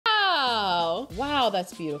Wow,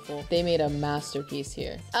 that's beautiful. They made a masterpiece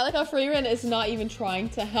here. I like how Frieren is not even trying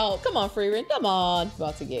to help. Come on, Frieren, come on. It's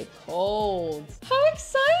about to get cold. How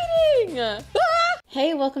exciting! Ah!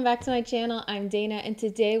 Hey, welcome back to my channel. I'm Dana, and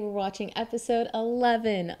today we're watching episode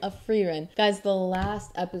 11 of Frieren. Guys, the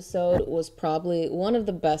last episode was probably one of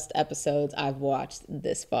the best episodes I've watched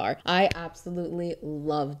this far. I absolutely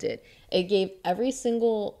loved it. It gave every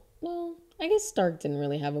single, well, I guess Stark didn't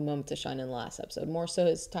really have a moment to shine in the last episode. More so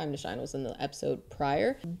his time to shine was in the episode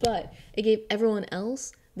prior. But it gave everyone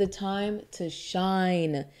else the time to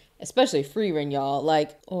shine. Especially Frieren, y'all.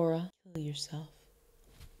 Like, Aura, kill yourself.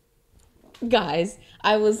 Guys,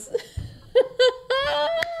 I was...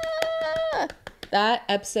 That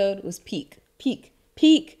episode was peak. Peak.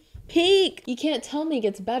 Peak. Peak. You can't tell me it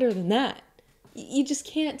gets better than that. You just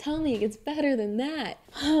can't tell me it gets better than that.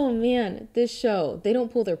 Oh man, this show, they don't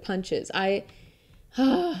pull their punches. I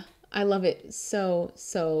love it so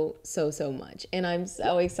much. And I'm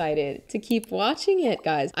so excited to keep watching it,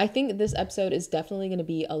 guys. I think this episode is definitely going to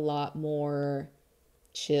be a lot more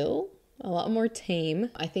chill. A lot more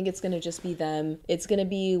tame. I think it's gonna just be them. It's gonna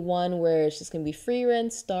be one where it's just gonna be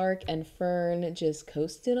Frieren, Stark, and Fern just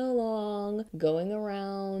coasting along, going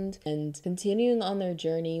around and continuing on their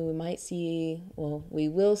journey. We might see, well, we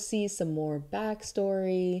will see some more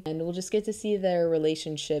backstory, and we'll just get to see their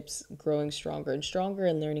relationships growing stronger and stronger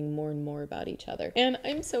and learning more and more about each other. And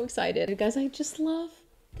I'm so excited. Guys, I just love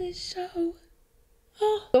this show.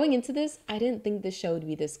 Going into this, I didn't think this show would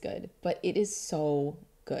be this good, but it is so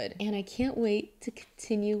good, and I can't wait to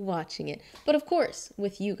continue watching it. But of course,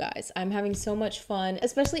 with you guys, I'm having so much fun,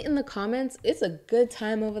 especially in the comments. It's a good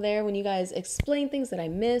time over there when you guys explain things that I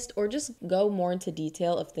missed or just go more into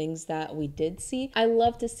detail of things that we did see. I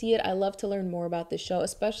love to see it. I love to learn more about this show,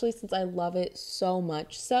 especially since I love it so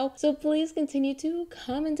much. So please continue to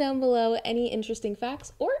comment down below any interesting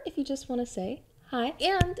facts, or if you just want to say hi.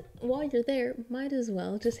 And while you're there, might as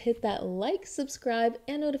well just hit that like, subscribe,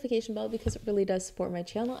 and notification bell, because it really does support my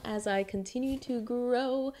channel as I continue to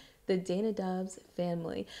grow the Dana Dobbs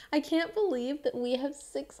family. I can't believe that we have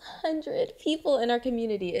 600 people in our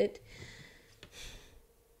community. It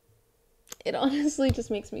honestly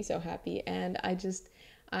just makes me so happy, and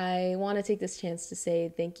I want to take this chance to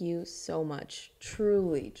say thank you so much.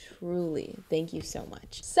 Truly, thank you so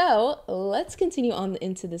much. So let's continue on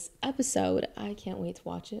into this episode. I can't wait to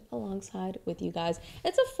watch it alongside with you guys.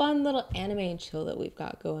 It's a fun little anime and chill that we've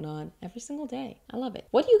got going on every single day. I love it.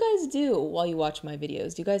 What do you guys do while you watch my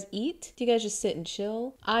videos? Do you guys eat? Do you guys just sit and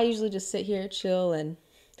chill? I usually just sit here, chill, and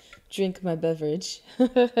drink my beverage.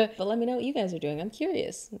 But let me know what you guys are doing. I'm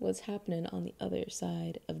curious what's happening on the other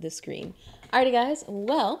side of the screen. Alrighty guys,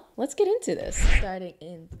 well, let's get into this. Starting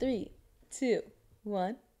in 3, 2,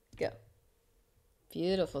 1, go.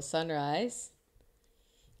 Beautiful sunrise.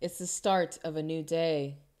 It's the start of a new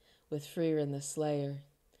day with Frieren the Slayer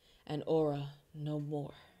and Aura no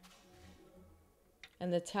more.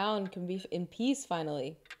 And the town can be in peace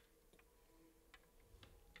finally.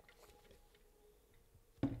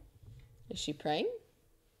 Is she praying?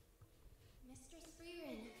 Mistress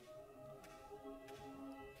Frieren.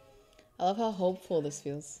 I love how hopeful this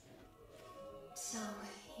feels. So,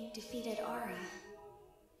 you defeated Aura.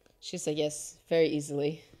 She said yes, very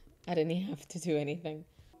easily. I didn't even have to do anything.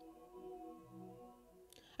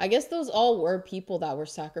 I guess those all were people that were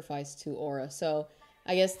sacrificed to Aura. So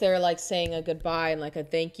I guess they're like saying a goodbye and like a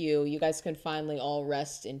thank you. You guys can finally all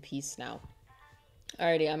rest in peace now.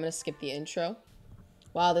 Alrighty, I'm gonna skip the intro.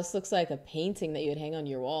 Wow, this looks like a painting that you would hang on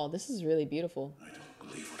your wall. This is really beautiful. I don't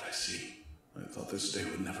believe what I see. I thought this day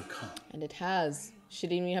would never come. And it has. She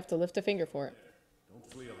didn't even have to lift a finger for it. Don't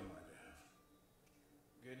flee on my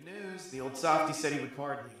behalf. Good news. The old softy said he would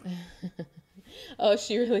pardon you. Oh,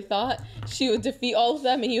 she really thought she would defeat all of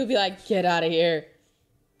them and he would be like, get out of here.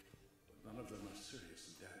 But none of them are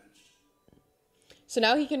seriously damaged. So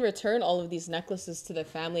now he can return all of these necklaces to the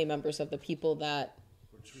family members of the people that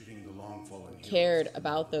We're treating the long fallen cared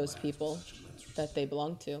about those people that they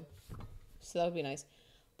belonged to. So that would be nice.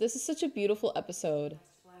 This is such a beautiful episode.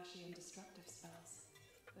 Flashy and destructive spells,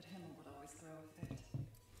 but Himmel would always throw a fit.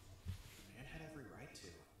 The man had every right to.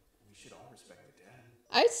 We should all respect the dead.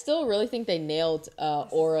 I still really think they nailed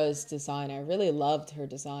Aura's design. I really loved her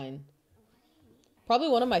design. Probably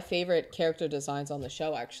one of my favorite character designs on the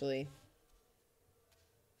show, actually.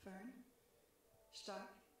 Fern? Stark?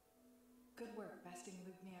 Good work besting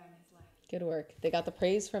Lugnir in his life. Good work. They got the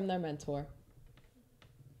praise from their mentor.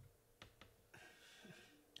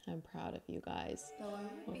 I'm proud of you guys. Though I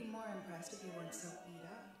would be more impressed if you weren't so beat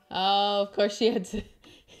up. Oh, of course she had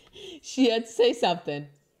to say something.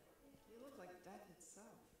 You look like death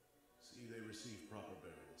itself. See, they receive proper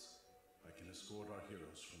burials. I can escort escort our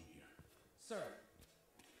heroes from here. Sir,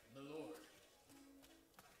 my lord.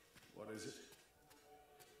 What is it?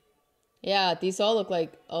 Yeah, these all look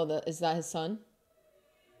like... Oh, is that his son?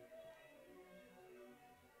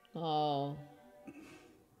 Oh.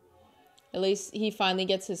 At least he finally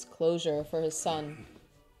gets his closure for his son.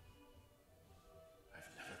 I've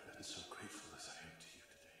never been so grateful as I am to you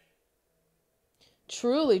today.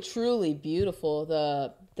 Truly, truly beautiful,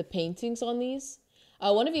 the paintings on these.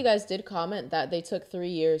 One of you guys did comment that they took 3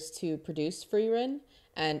 years to produce Frieren,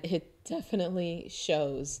 and it definitely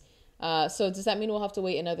shows. So does that mean we'll have to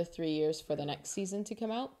wait another 3 years for the next season to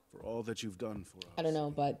come out? For all that you've done for us. I don't know,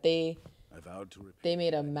 but they vowed to repay. They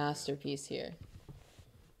made a masterpiece here.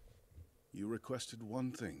 You requested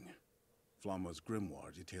one thing. Flamma's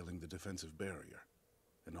grimoire detailing the defensive barrier.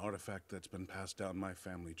 An artifact that's been passed down my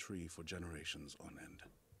family tree for generations on end.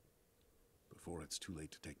 Before it's too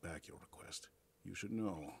late to take back your request, you should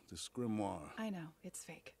know this grimoire... I know, it's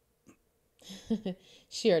fake.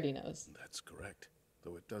 She already knows. That's correct.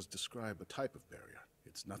 Though it does describe a type of barrier.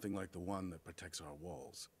 It's nothing like the one that protects our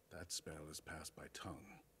walls. That spell is passed by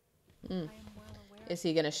tongue. I am well aware. Is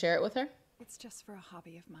he gonna share it with her? It's just for a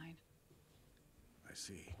hobby of mine. I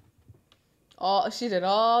see. Oh, she did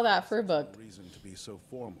all that for a book. No reason to be so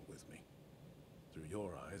formal with me. Through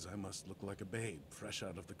your eyes, I must look like a babe, fresh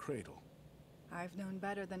out of the cradle. I've known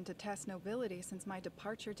better than to test nobility since my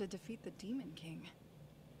departure to defeat the Demon King.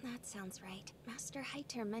 That sounds right. Master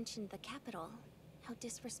Heiter mentioned the capital. How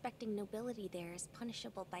disrespecting nobility there is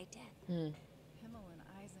punishable by death. Himmel and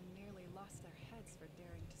Eisen nearly lost their heads for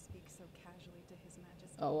daring to speak so casually to His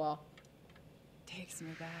Majesty. Oh, wow. Takes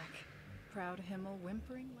me back. Proud Himmel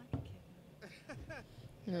whimpering like a kitten.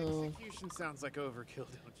 No. Execution sounds like overkill,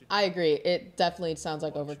 don't you? I agree. It definitely sounds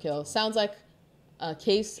like overkill. Sounds like a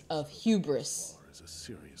case of hubris. War is a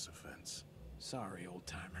serious offense. Sorry, old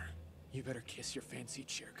timer. You better kiss your fancy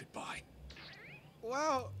chair goodbye.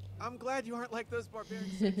 Wow, I'm glad you aren't like those barbarian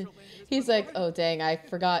central landers. He's like, oh dang, I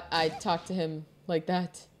forgot I talked to him like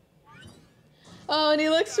that. Oh, and he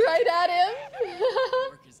looks right at him.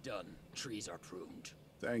 Work is done. Trees are pruned.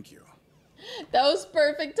 Thank you. That was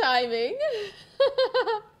perfect timing.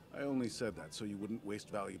 I only said that so you wouldn't waste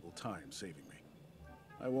valuable time saving me.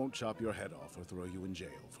 I won't chop your head off or throw you in jail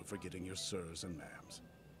for forgetting your sirs and ma'ams.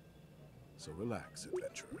 So relax,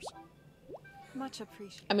 adventurers. Much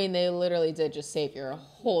appreciated. I mean, they literally did just save your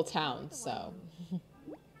whole town, so.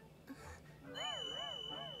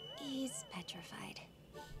 He's petrified.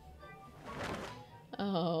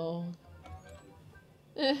 Oh.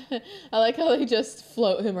 I like how they just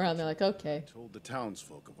float him around. They're like, okay. Told the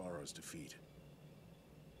townsfolk of Ara's defeat.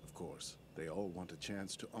 Of course, they all want a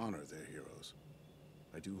chance to honor their heroes.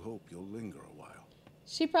 I do hope you'll linger a while.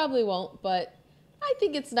 She probably won't, but I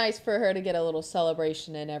think it's nice for her to get a little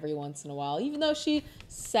celebration in every once in a while. Even though she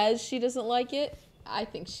says she doesn't like it, I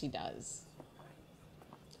think she does.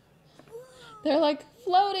 They're like,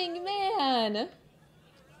 floating man.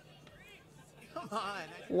 Come on.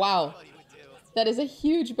 Wow. That is a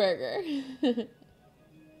huge burger. You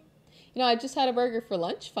know, I just had a burger for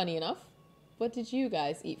lunch, funny enough. What did you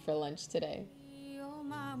guys eat for lunch today?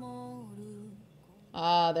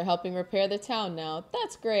 Ah, they're helping repair the town now.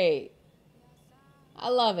 That's great. I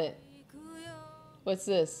love it. What's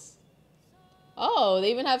this? Oh, they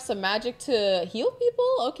even have some magic to heal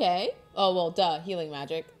people? Okay. Oh, well, duh. Healing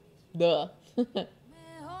magic. Duh. Okay,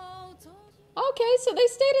 so they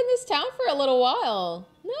stayed in this town for a little while.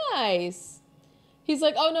 Nice. He's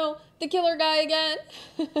like, oh no, the killer guy again.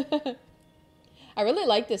 I really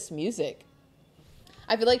like this music.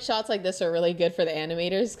 I feel like shots like this are really good for the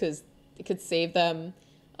animators because it could save them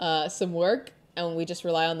some work, and we just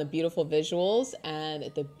rely on the beautiful visuals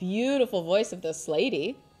and the beautiful voice of this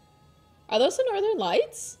lady. Are those the Northern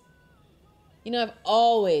Lights? You know, I've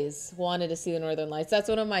always wanted to see the Northern Lights. That's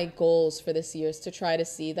one of my goals for this year, is to try to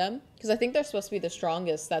see them, because I think they're supposed to be the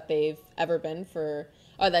strongest that they've ever been for,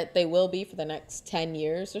 or that they will be for the next 10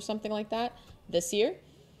 years or something like that this year.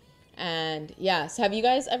 And yeah, so have you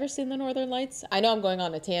guys ever seen the Northern Lights? I know I'm going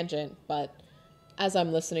on a tangent, but as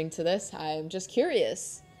I'm listening to this, I'm just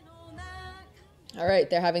curious. All right,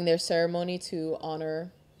 they're having their ceremony to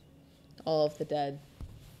honor all of the dead.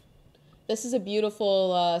 This is a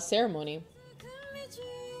beautiful ceremony.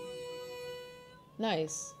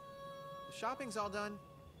 Nice. The shopping's all done.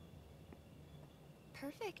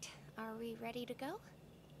 Perfect. Are we ready to go?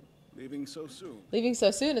 Leaving so soon. Leaving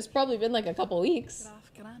so soon? It's probably been like a couple weeks.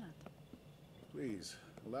 Please,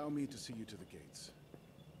 allow me to see you to the gates.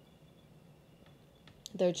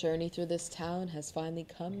 Their journey through this town has finally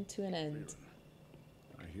come to an end. Frieren,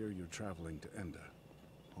 I hear you're traveling to Enda,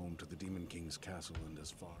 home to the Demon King's castle and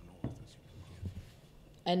as far north as you can get.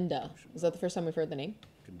 Enda. Is that the first time we've heard the name?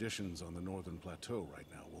 Conditions on the Northern Plateau right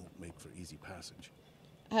now won't make for easy passage.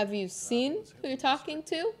 Have you seen who you're talking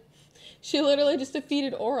to? She literally just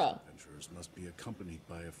defeated Aura. Adventurers must be accompanied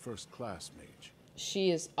by a first-class mage.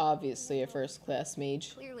 She is obviously a first-class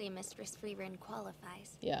mage. Clearly, Mistress Frieren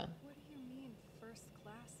qualifies. Yeah. What do you mean,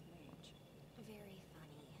 first-class mage? Very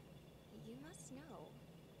funny. You must know.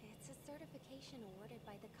 It's a certification awarded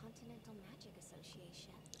by the Continental Magic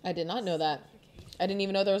Association. I did not know that. I didn't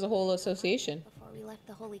even know there was a whole association. Before we left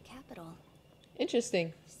the Holy Capital.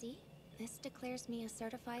 Interesting. See? This declares me a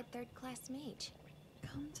certified third-class mage.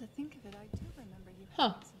 Come to think of it, I do remember you Huh.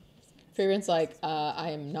 having some business. Frieren's like,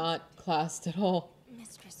 I am not classed at all.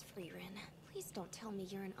 Mistress Frieren, please don't tell me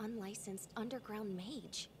you're an unlicensed underground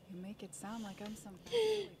mage. You make it sound like I'm some kind of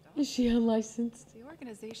really dog. Is she unlicensed? The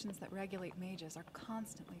organizations that regulate mages are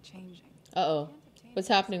constantly changing. Uh-oh. What's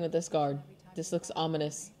happening with this guard? This looks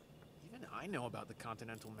ominous. Even I know about the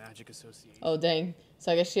Continental Magic Association. Oh, dang.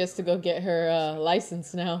 So I guess she has to go get her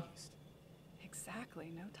license now.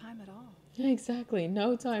 Exactly, no time at all. Exactly.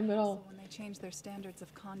 No time at all. Also, when they change their standards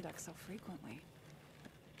of conduct so frequently.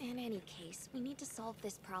 In any case, we need to solve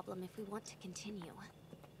this problem if we want to continue.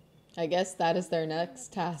 I guess that is their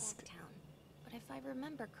next task. Town. But if I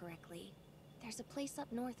remember correctly, there's a place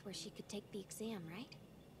up north where she could take the exam, right?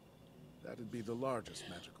 That'd be the largest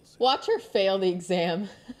magical city. Watch her fail the exam.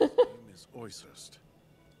 The name is Oysirst.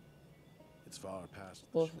 It's far past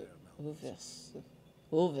the Schwer Mountains.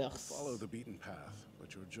 Follow the beaten path,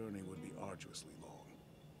 but your journey would be arduously long.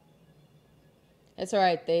 It's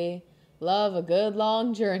alright. They love a good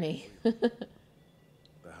long journey. The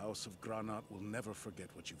House of Granat will never forget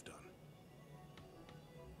what you've done.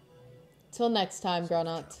 Till next time,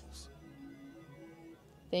 Granat. Travels.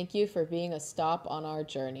 Thank you for being a stop on our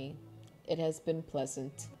journey. It has been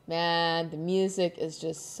pleasant. Man, the music is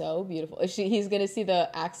just so beautiful. He's gonna see the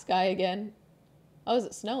axe guy again? Oh, is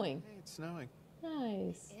it snowing? Hey, it's snowing.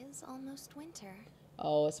 Nice. It is almost winter.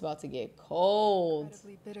 Oh, it's about to get cold.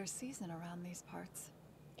 Incredibly bitter season around these parts.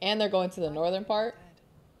 And they're going to the northern part?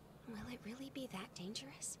 Will it really be that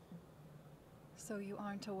dangerous? So you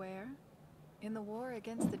aren't aware? In the war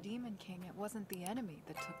against the Demon King, it wasn't the enemy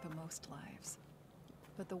that took the most lives,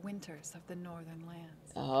 but the winters of the northern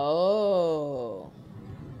lands. Oh.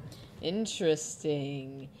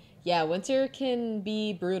 Interesting. Yeah, winter can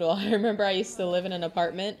be brutal. I remember I used to live in an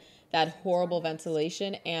apartment that had horrible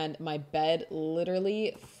ventilation, and my bed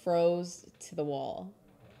literally froze to the wall.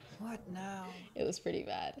 What now? It was pretty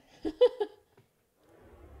bad.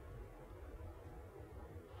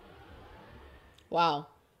 Wow,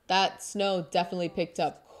 that snow definitely picked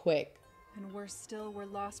up quick. And worse still, we're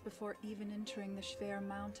lost before even entering the Schwer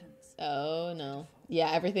Mountains. Oh no.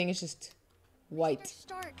 Yeah, everything is just white. Mr.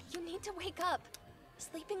 Stark, you need to wake up.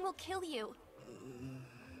 Sleeping will kill you.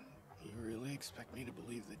 You really expect me to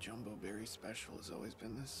believe the Jumbo Berry Special has always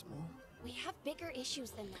been this small? We have bigger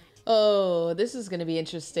issues than that. Oh, this is gonna be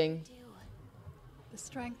interesting. Do. The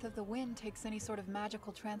strength of the wind takes any sort of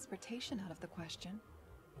magical transportation out of the question.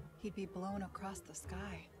 He'd be blown across the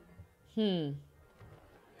sky. And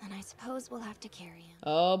I suppose we'll have to carry him.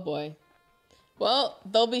 Oh boy. Well,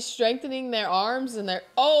 they'll be strengthening their arms and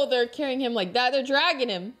they're carrying him like that. They're dragging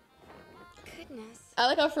him. Goodness. I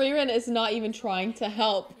like how Frieren is not even trying to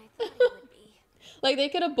help. I thought it would be. Like they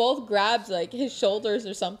could have both grabbed like his shoulders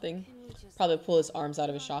or something. Can we just Probably pull his arms out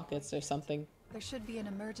of his sockets or something. There should be an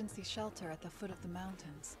emergency shelter at the foot of the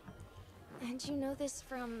mountains. And you know this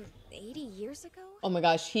from 80 years ago? Oh my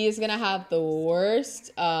gosh, he is gonna have the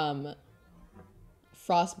worst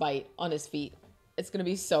frostbite on his feet. It's gonna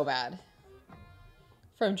be so bad.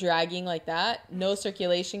 From dragging like that, no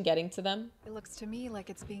circulation getting to them. It looks to me like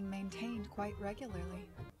it's being maintained quite regularly.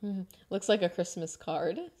 Looks like a Christmas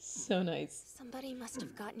card. So nice. Somebody must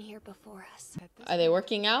have gotten here before us. At this Are they rate,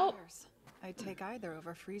 working out? years, I'd take either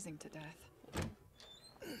over freezing to death.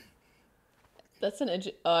 That's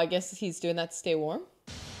I guess he's doing that to stay warm.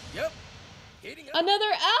 Yep. Heating up.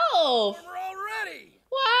 Another elf! We're already.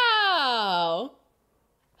 Wow!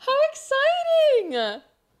 How exciting!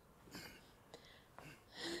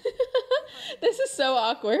 This is so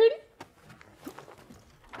awkward.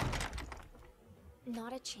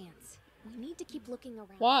 Not a chance. We need to keep looking around.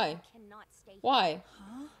 Why? We cannot stay here. Why?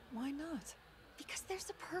 Huh? Why not? Because there's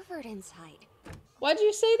a pervert inside. Why'd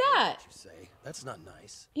you say that? You say that's not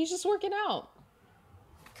nice. He's just working out.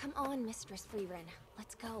 Come on, Mistress Frieren.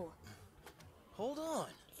 Let's go. Hold on.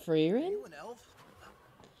 Frieren? You an elf?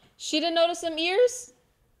 She didn't notice them ears?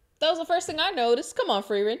 That was the first thing I noticed. Come on,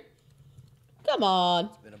 Frieren. Come on.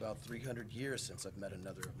 It's been about 300 years since I've met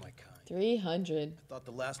another of my kind. 300. I thought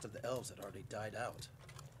the last of the elves had already died out.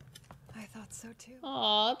 I thought so too.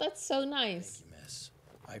 Aw, that's so nice. Thank you, miss.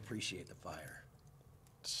 I appreciate the fire.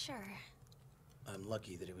 Sure. I'm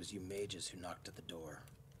lucky that it was you mages who knocked at the door.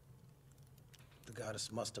 The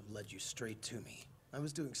goddess must have led you straight to me. I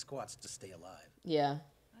was doing squats to stay alive. Yeah,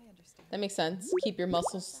 I understand. that makes sense. Keep your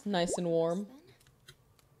muscles nice and warm.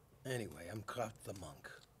 Anyway, I'm Kraft the Monk.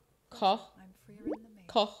 Cough, I'm Frieren the mage.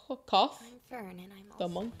 cough. I'm Fern, and I'm The also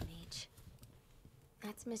monk? a mage.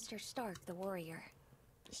 That's Mr. Stark, the warrior.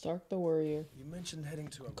 Stark the warrior. You mentioned heading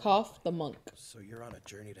to a... Cough the monk. So you're on a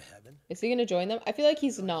journey to heaven? Is he gonna join them? I feel like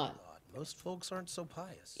he's not. Odd. Most folks aren't so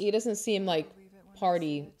pious. He doesn't seem like Believe it when I see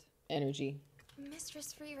party it. energy.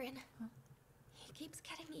 Mistress Frieren. He keeps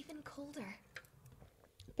getting even colder.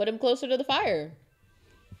 Put him closer to the fire.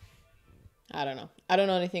 I don't know. I don't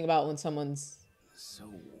know anything about when someone's So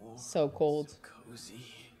warm. so cold. So cozy.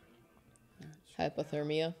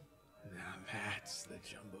 Hypothermia. Now that's the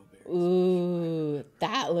jumbo berry. Ooh,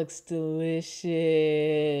 that looks delicious.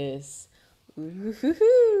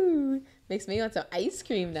 Ooh, makes me want some ice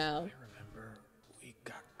cream now. I remember we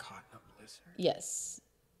got caught in a blizzard. Yes.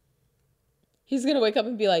 He's gonna wake up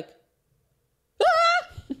and be like, ah!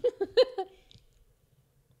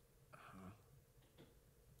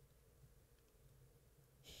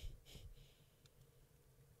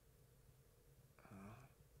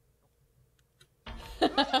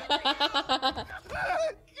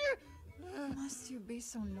 Must you be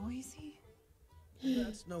so noisy?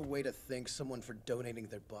 That's no way to thank someone for donating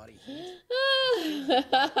their body heat.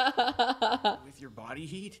 With your body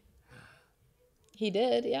heat? He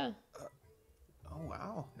did, yeah. Oh,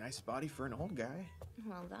 wow. Nice body for an old guy.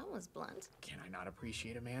 Well, that was blunt. Can I not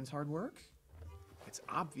appreciate a man's hard work? It's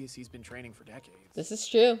obvious he's been training for decades. This is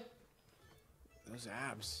true. Those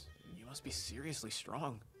abs. You must be seriously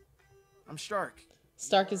strong. I'm Stark.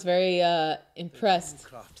 Stark is very impressed.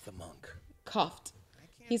 Kraft the Monk. Coughed.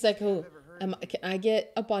 He's like, oh, can I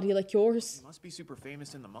get a body like yours? You must be super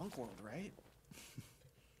famous in the monk world, right?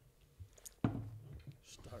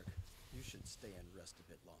 Stark, you should stay and rest a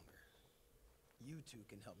bit longer. You two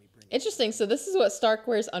can help me bring... Interesting. So this is what Stark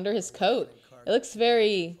wears under his coat. It looks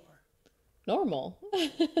very normal.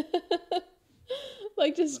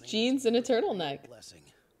 Like just jeans and a turtleneck. Blessing.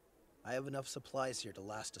 I have enough supplies here to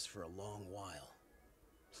last us for a long while.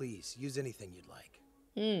 Please, use anything you'd like.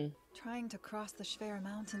 Trying to cross the Schwer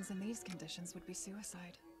Mountains in these conditions would be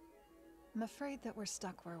suicide. I'm afraid that we're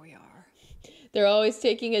stuck where we are. They're always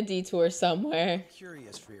taking a detour somewhere.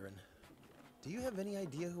 Curious, Frieren. Do you have any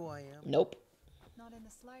idea who I am? Nope. Not in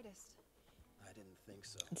the slightest. I didn't think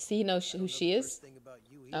so. Does he know who she is? Thing about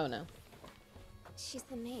you Oh no. She's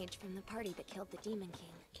the mage from the party that killed the Demon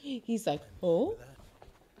King. He's like, oh?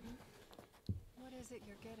 What is it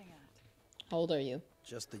you're getting at? How old are you?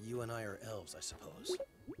 Just that you and I are elves, I suppose.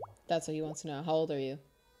 That's what he wants to know. How old are you?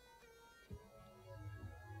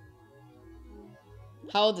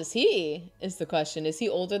 How old is he? Is the question. Is he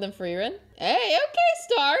older than Frieren? Hey, okay,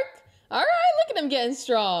 Stark. All right, look at him getting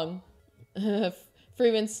strong.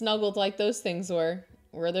 Frieren snuggled like those things were.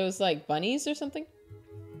 Were those like bunnies or something?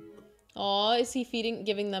 Aw, is he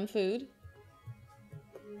giving them food?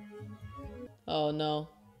 Oh no.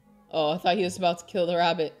 Oh, I thought he was about to kill the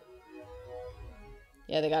rabbit.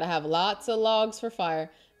 Yeah, they gotta have lots of logs for fire.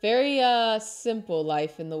 Very simple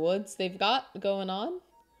life in the woods they've got going on.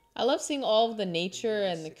 I love seeing all of the nature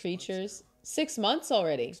and the creatures. 6 months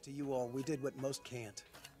already. Thanks to you all, we did what most can't,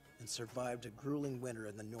 and survived a grueling winter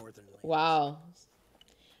in the northern lands. Wow.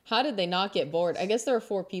 How did they not get bored? I guess there were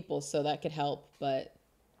 4 people, so that could help, but...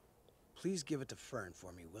 Please give it to Fern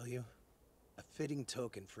for me, will you? A fitting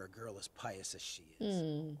token for a girl as pious as she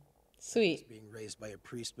is. Sweet. Being raised by a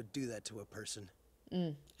priest would do that to a person.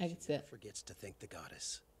 I can see it. Forgets to thank the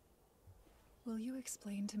goddess. Will you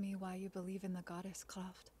explain to me why you believe in the goddess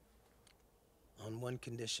Kraft? On one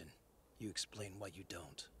condition, you explain why you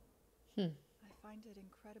don't. I find it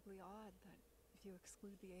incredibly odd that if you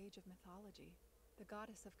exclude the age of mythology, the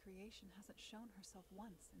goddess of creation hasn't shown herself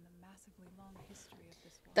once in the massively long history of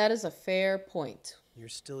this world. That is a fair point. You're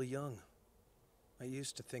still young. I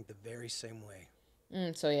used to think the very same way.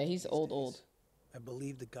 So yeah, he's old. I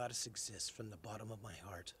believe the goddess exists from the bottom of my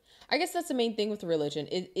heart. I guess that's the main thing with religion.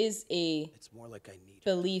 It is a It's more like I need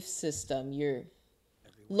belief system. You're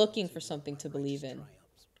everyone looking else for who knew something my to believe righteous in.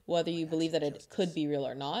 triumphs. Whether you believe that it justice. could be real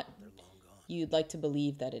or not, They're long gone. you'd like to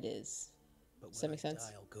believe that it is. But Does that when make I sense?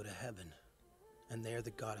 die, I'll go to heaven, and there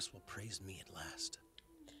the goddess will praise me at last.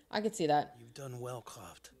 I could see that. You've done well,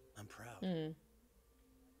 Kraft. I'm proud. The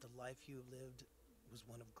life you lived was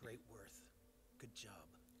one of great worth. Good job.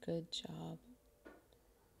 Good job.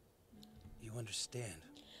 You understand,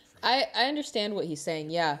 I understand what he's saying,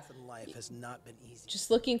 yeah. Life has not been easy. Just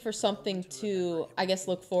looking for something to, I guess,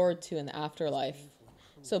 look forward to in the afterlife.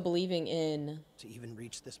 So believing in to even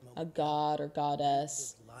reach this moment, a god or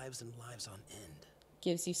goddess lives and lives on end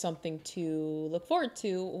gives you something to look forward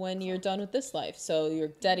to when you're done with this life. So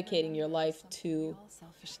you're dedicating your life to all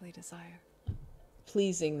selfishly desire.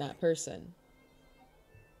 Pleasing that person.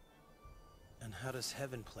 And how does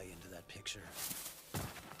heaven play into that picture?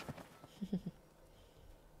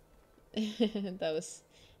 that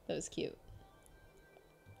was cute.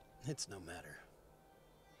 It's no matter.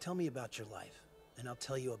 Tell me about your life, and I'll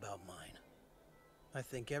tell you about mine. I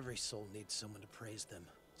think every soul needs someone to praise them.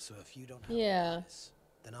 So if you don't have this,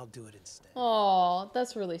 then I'll do it instead. Oh,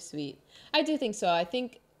 that's really sweet. I do think so. I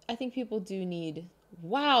think people do need.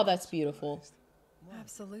 Wow, that's beautiful.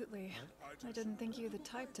 Absolutely. I didn't think you the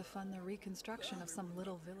type to fund the reconstruction of some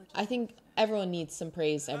little village. I think everyone needs some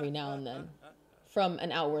praise every now and then from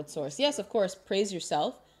an outward source. Yes, of course, praise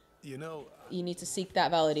yourself. You know, you need to seek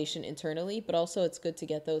that validation internally, but also it's good to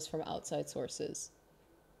get those from outside sources.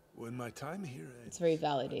 When my time here ends, it's very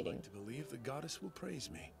validating. I'd like to believe the goddess will praise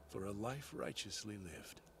me for a life righteously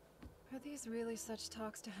lived. Are these really such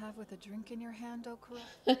talks to have with a drink in your hand,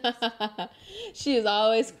 Okura? She is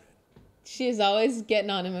always getting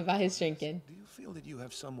on him about his drinking. Do you feel that you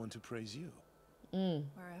have someone to praise you?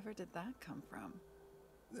 Wherever did that come from?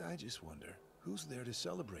 I just wonder, who's there to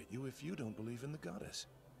celebrate you if you don't believe in the goddess?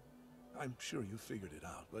 I'm sure you figured it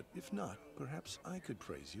out, but if not, perhaps I could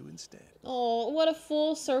praise you instead. Oh, what a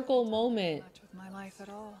full circle moment. Not with my life at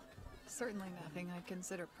all. Certainly nothing I'd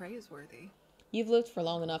consider praiseworthy. You've lived for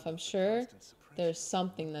long enough, I'm sure there's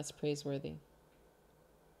something that's praiseworthy.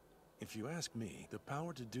 If you ask me, the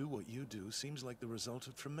power to do what you do seems like the result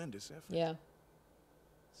of tremendous effort. Yeah.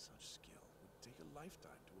 Such skill would take a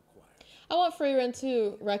lifetime to acquire. I want Frieren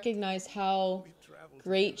to recognize how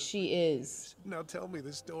great she is. Now tell me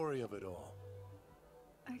the story of it all.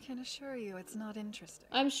 I can assure you it's not interesting.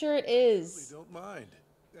 I'm sure it is. I really don't mind.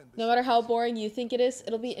 No matter how boring you think it is,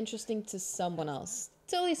 it'll be interesting to someone else.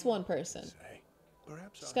 To at least one person.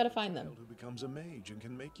 Perhaps just gotta find them. Who becomes a mage and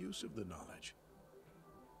can make use of the knowledge.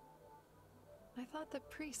 I thought that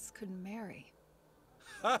priests could marry.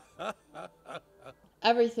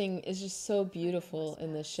 Everything is just so beautiful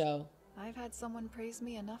in this show. I've had someone praise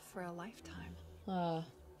me enough for a lifetime. I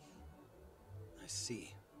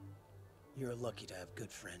see. You're lucky to have good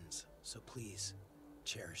friends, so please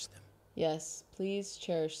cherish them. Yes, please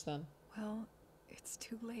cherish them. Well, it's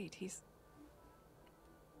too late.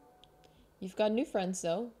 You've got new friends,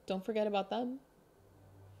 though. Don't forget about them.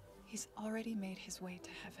 He's already made his way to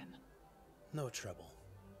heaven. No trouble,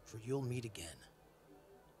 for you'll meet again.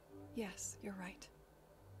 Yes, you're right.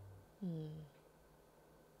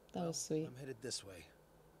 That was sweet. I'm headed this way.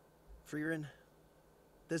 Frieren,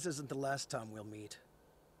 this isn't the last time we'll meet.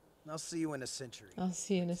 I'll see you in a century. I'll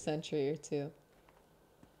see you in a century or two.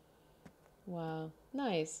 Wow.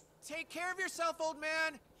 Nice. Take care of yourself, old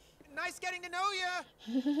man. Nice getting to know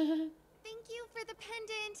you. Thank you for the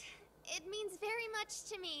pendant. It means very much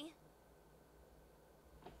to me.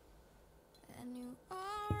 And you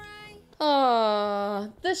alright?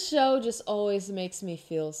 Aww, this show just always makes me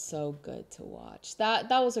feel so good to watch. That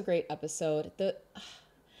was a great episode.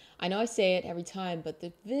 I know I say it every time, but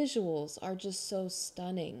the visuals are just so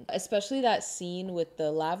stunning. Especially that scene with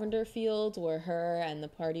the lavender field where her and the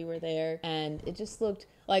party were there, and it just looked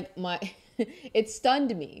like it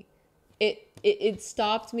stunned me. It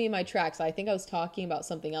stopped me in my tracks. I think I was talking about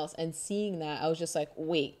something else, and seeing that, I was just like,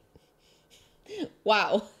 wait.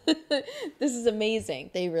 Wow. This is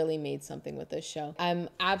amazing. They really made something with this show. I'm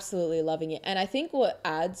absolutely loving it. And I think what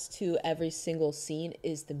adds to every single scene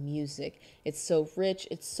is the music. It's so rich.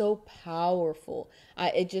 It's so powerful.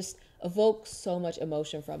 It just evokes so much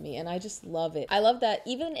emotion from me, and I just love it. I love that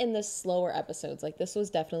even in the slower episodes, like this was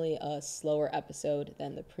definitely a slower episode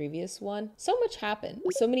than the previous one. So much happened.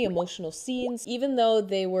 So many emotional scenes. Even though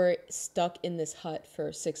they were stuck in this hut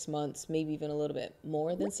for 6 months, maybe even a little bit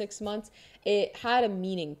more than 6 months, it had a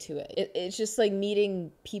meaning to it. It's just like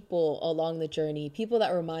meeting people along the journey, people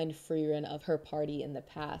that remind Frieren of her party in the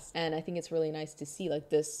past. And I think it's really nice to see like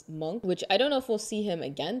this monk, which I don't know if we'll see him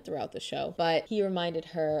again throughout the show, but he reminded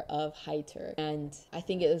her of Heiter. And I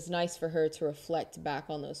think it was nice for her to reflect back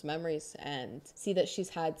on those memories and see that she's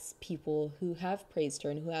had people who have praised her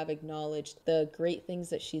and who have acknowledged the great things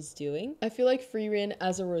that she's doing. I feel like Frieren,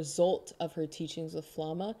 as a result of her teachings with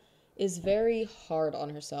Flamma, is very hard on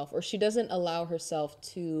herself, or she doesn't allow herself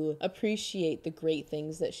to appreciate the great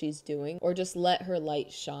things that she's doing or just let her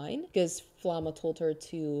light shine, because Flamma told her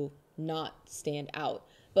to not stand out.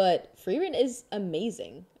 But Frieren is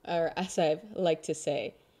amazing, or as I like to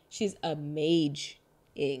say, she's a mage.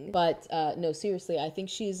 But no, seriously, I think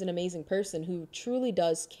she's an amazing person who truly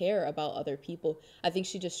does care about other people. I think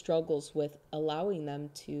she just struggles with allowing them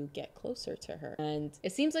to get closer to her. And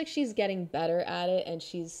it seems like she's getting better at it, and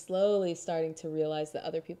she's slowly starting to realize that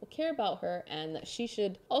other people care about her and that she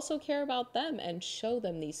should also care about them and show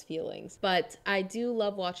them these feelings. But I do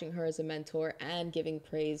love watching her as a mentor and giving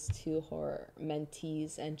praise to her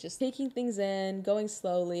mentees and just taking things in, going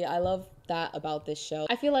slowly. I love that about this show.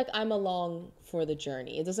 I feel like I'm along for the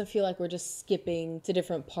journey. It doesn't feel like we're just skipping to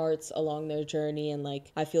different parts along their journey and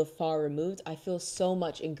like I feel far removed. I feel so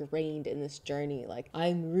much ingrained in this journey. Like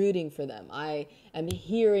I'm rooting for them. I am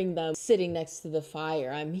hearing them sitting next to the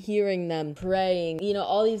fire. I'm hearing them praying, you know,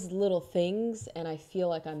 all these little things, and I feel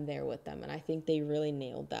like I'm there with them. And I think they really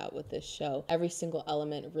nailed that with this show. Every single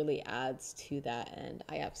element really adds to that, and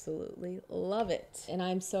I absolutely love it. And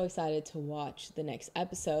I'm so excited to watch the next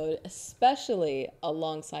episode, especially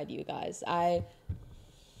alongside you guys.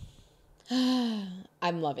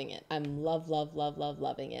 I'm loving it. I'm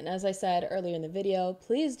loving it. And as I said earlier in the video,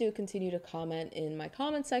 please do continue to comment in my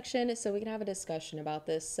comment section so we can have a discussion about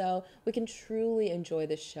this, so we can truly enjoy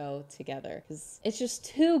this show together, because it's just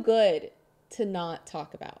too good to not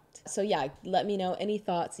talk about. So yeah, let me know any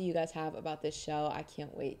thoughts you guys have about this show. I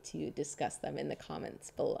can't wait to discuss them in the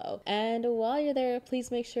comments below. And while you're there,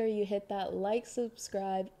 please make sure you hit that like,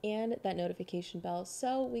 subscribe, and that notification bell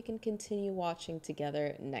so we can continue watching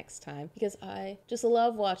together next time, because I just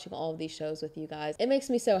love watching all of these shows with you guys. It makes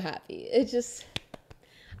me so happy.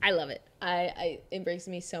 I love it. It brings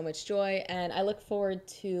me so much joy, and I look forward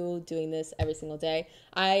to doing this every single day.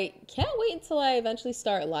 I can't wait until I eventually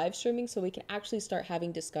start live streaming so we can actually start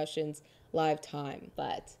having discussions live time,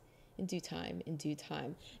 but in due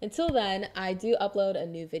time. Until then, I do upload a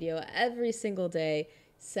new video every single day,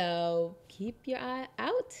 so keep your eye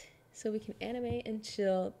out so we can animate and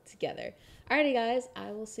chill together. Alrighty guys,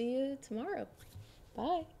 I will see you tomorrow.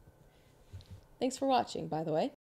 Bye. Thanks for watching, by the way.